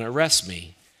Jerusalem, they're going to arrest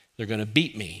me. They're going to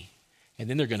beat me. And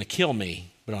then they're going to kill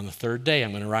me. But on the third day, I'm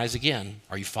going to rise again.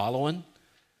 Are you following?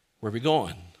 Where are we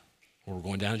going? Well, we're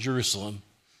going down to Jerusalem.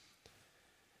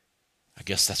 I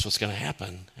guess that's what's going to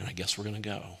happen. And I guess we're going to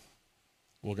go.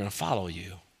 We're going to follow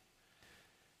you.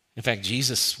 In fact,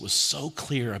 Jesus was so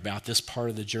clear about this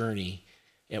part of the journey.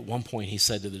 At one point, he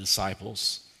said to the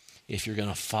disciples, if you're going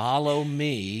to follow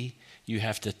me, you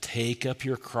have to take up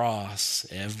your cross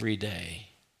every day.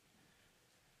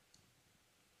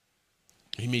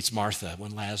 He meets Martha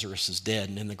when Lazarus is dead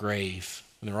and in the grave,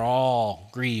 and they're all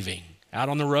grieving out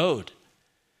on the road.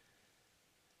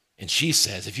 And she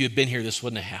says, if you had been here, this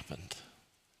wouldn't have happened.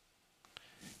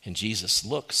 And Jesus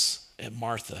looks at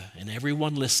Martha and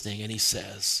everyone listening, and he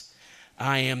says,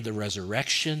 I am the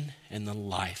resurrection and the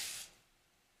life.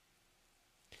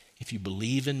 If you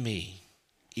believe in me,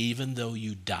 even though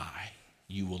you die,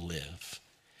 you will live.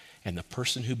 And the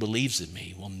person who believes in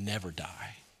me will never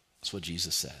die. That's what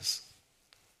Jesus says.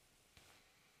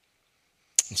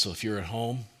 And so if you're at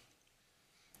home,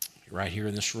 right here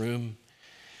in this room,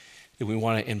 then we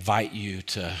want to invite you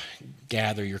to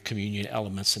gather your communion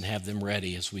elements and have them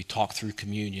ready as we talk through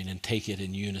communion and take it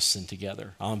in unison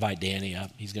together. I'll invite Danny up.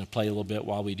 He's going to play a little bit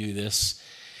while we do this.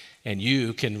 And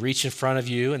you can reach in front of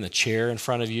you and the chair in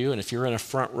front of you. And if you're in a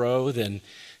front row, then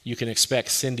you can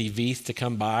expect Cindy Veith to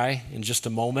come by in just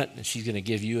a moment. And she's going to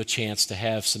give you a chance to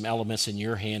have some elements in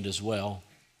your hand as well.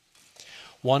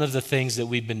 One of the things that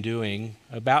we've been doing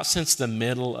about since the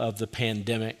middle of the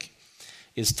pandemic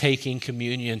is taking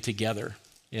communion together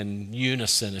in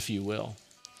unison, if you will.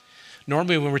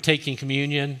 Normally when we're taking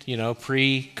communion,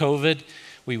 pre-COVID,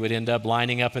 we would end up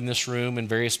lining up in this room in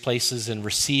various places and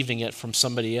receiving it from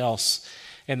somebody else.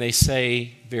 And they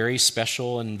say very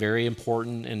special and very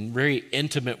important and very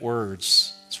intimate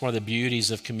words. It's one of the beauties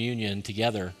of communion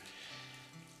together.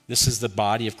 This is the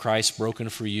body of Christ broken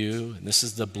for you, and this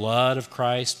is the blood of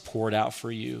Christ poured out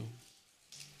for you.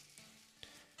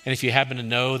 And if you happen to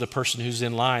know the person who's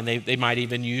in line, they might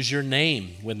even use your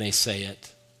name when they say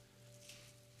it.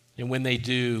 And when they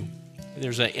do,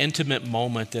 there's an intimate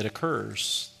moment that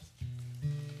occurs.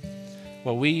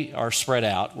 Well, we are spread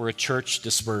out. We're a church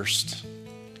dispersed.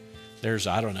 There's,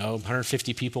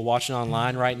 150 people watching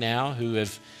online right now who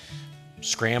have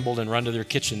scrambled and run to their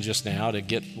kitchen just now to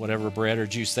get whatever bread or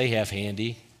juice they have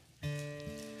handy.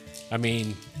 I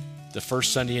mean, the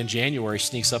first Sunday in January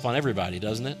sneaks up on everybody,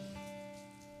 doesn't it?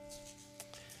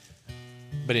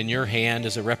 But in your hand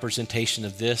is a representation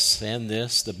of this and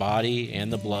this, the body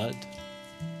and the blood.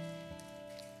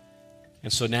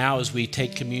 And so now as we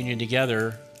take communion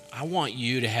together, I want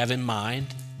you to have in mind,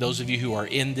 those of you who are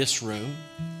in this room,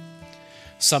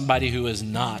 somebody who is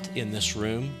not in this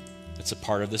room that's a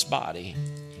part of this body.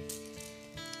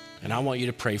 And I want you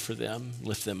to pray for them,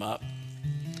 lift them up.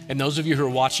 And those of you who are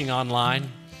watching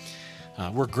online,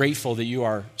 we're grateful that you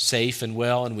are safe and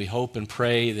well, and we hope and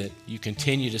pray that you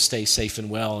continue to stay safe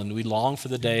and well. And we long for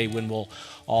the day when we'll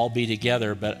all be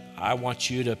together. But I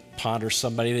want you to ponder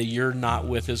somebody that you're not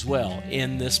with as well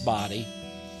in this body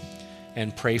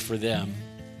and pray for them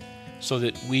so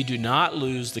that we do not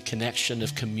lose the connection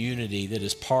of community that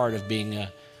is part of being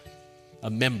a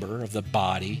member of the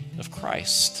body of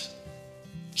Christ.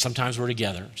 Sometimes we're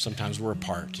together, sometimes we're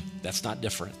apart. That's not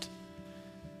different.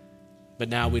 But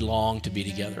now we long to be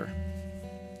together.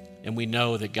 And we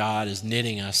know that God is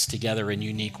knitting us together in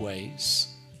unique ways.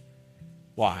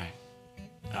 Why?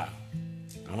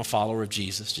 I'm a follower of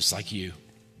Jesus, just like you.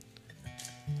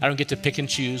 I don't get to pick and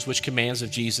choose which commands of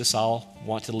Jesus I'll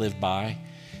want to live by.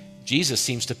 Jesus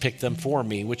seems to pick them for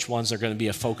me, which ones are going to be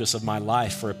a focus of my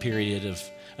life for a period of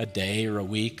a day or a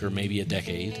week or maybe a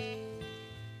decade.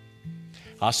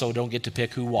 I also don't get to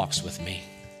pick who walks with me.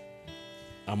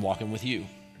 I'm walking with you.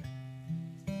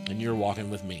 And you're walking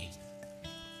with me.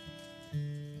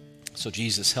 So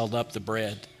Jesus held up the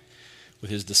bread with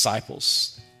his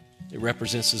disciples. It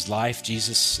represents his life.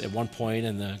 Jesus, at one point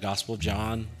in the Gospel of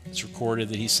John, it's recorded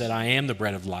that he said, I am the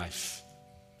bread of life.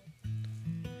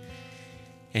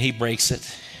 And he breaks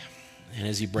it. And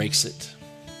as he breaks it,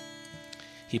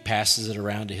 he passes it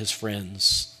around to his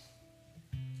friends.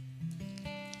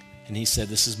 And he said,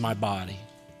 "This is my body.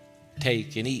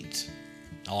 Take and eat,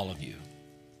 all of you.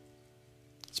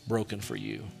 It's broken for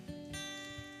you."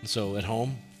 And so at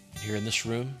home, here in this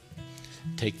room,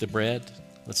 take the bread.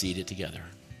 Let's eat it together.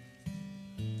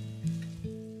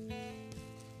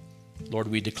 Lord,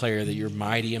 we declare that you're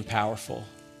mighty and powerful.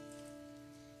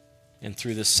 And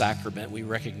through this sacrament, we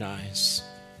recognize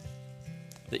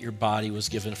that your body was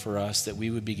given for us, that we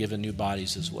would be given new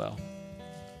bodies as well.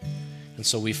 And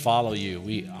so we follow you.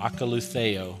 We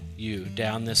akalutheo you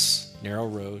down this narrow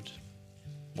road,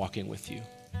 walking with you.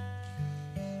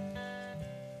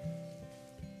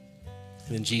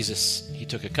 And then Jesus, he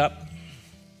took a cup.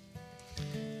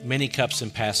 Many cups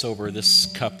in Passover, this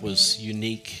cup was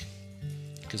unique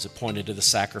because it pointed to the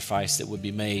sacrifice that would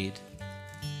be made.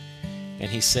 And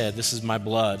he said, "This is my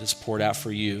blood. It's poured out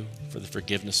for you for the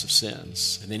forgiveness of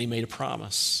sins." And then he made a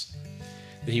promise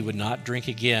that he would not drink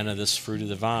again of this fruit of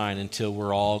the vine until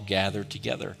we're all gathered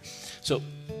together. So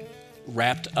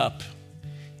wrapped up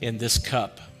in this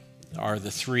cup are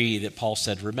the three that Paul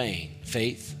said remain: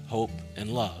 faith, hope,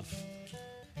 and love.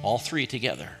 All three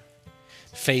together.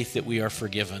 Faith that we are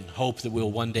forgiven, hope that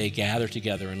we'll one day gather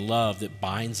together, and love that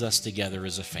binds us together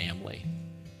as a family.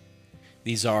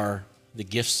 These are the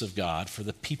gifts of God for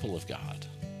the people of God.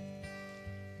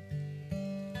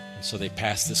 And so they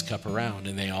passed this cup around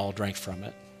and they all drank from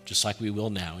it, just like we will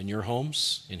now in your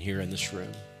homes and here in this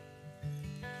room.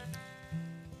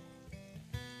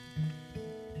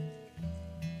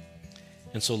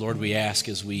 And so, Lord, we ask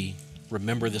as we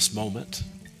remember this moment,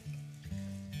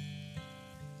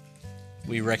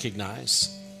 we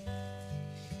recognize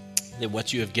that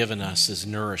what you have given us is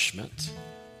nourishment.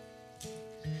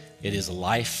 It is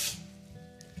life,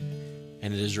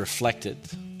 and it is reflected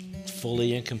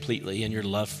fully and completely in your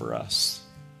love for us.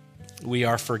 We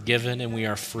are forgiven and we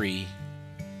are free.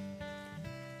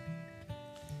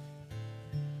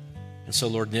 And so,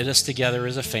 Lord, knit us together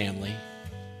as a family.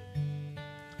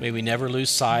 May we never lose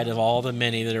sight of all the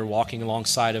many that are walking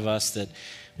alongside of us that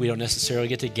we don't necessarily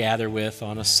get to gather with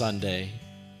on a Sunday,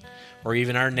 or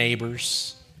even our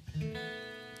neighbors,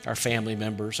 our family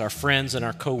members, our friends, and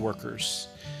our co-workers.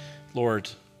 Lord,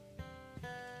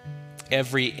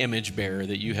 every image bearer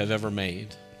that you have ever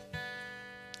made,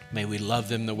 may we love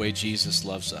them the way Jesus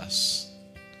loves us.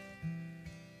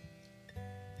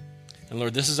 And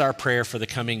Lord, this is our prayer for the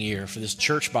coming year, for this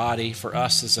church body, for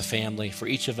us as a family, for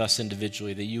each of us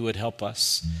individually, that you would help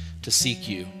us to seek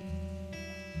you,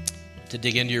 to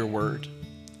dig into your word,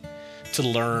 to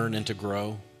learn and to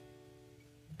grow,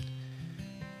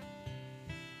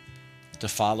 to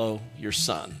follow your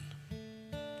Son.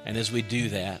 And as we do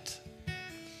that,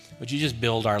 would you just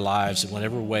build our lives in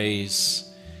whatever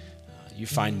ways you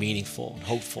find meaningful,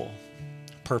 hopeful,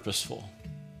 purposeful.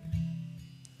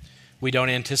 We don't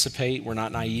anticipate, we're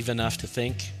not naive enough to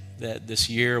think that this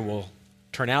year will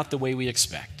turn out the way we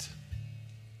expect.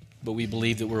 But we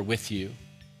believe that we're with you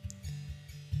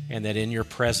and that in your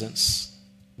presence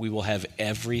we will have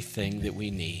everything that we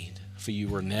need. For you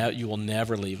will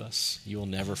never leave us. You will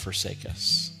never forsake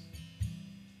us.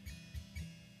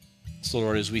 So,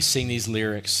 Lord, as we sing these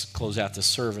lyrics, close out the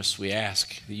service, we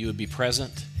ask that you would be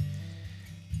present,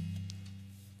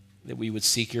 that we would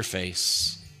seek your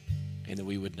face, and that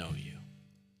we would know you.